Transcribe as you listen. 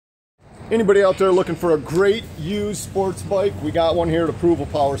Anybody out there looking for a great used sports bike, we got one here at Approval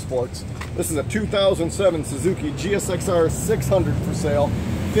Power Sports. This is a 2007 Suzuki GSX-R600 for sale,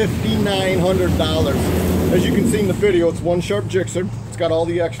 $5,900. As you can see in the video, it's one sharp jixer. It's got all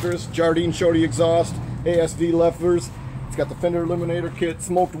the extras, Jardine Shorty exhaust, ASD levers. It's got the fender eliminator kit,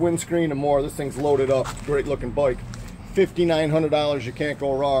 smoked windscreen, and more. This thing's loaded up. Great looking bike. $5,900, you can't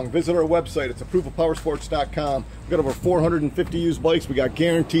go wrong. Visit our website, it's approvalpowersports.com. We've got over 450 used bikes. We got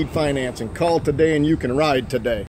guaranteed financing. Call today and you can ride today.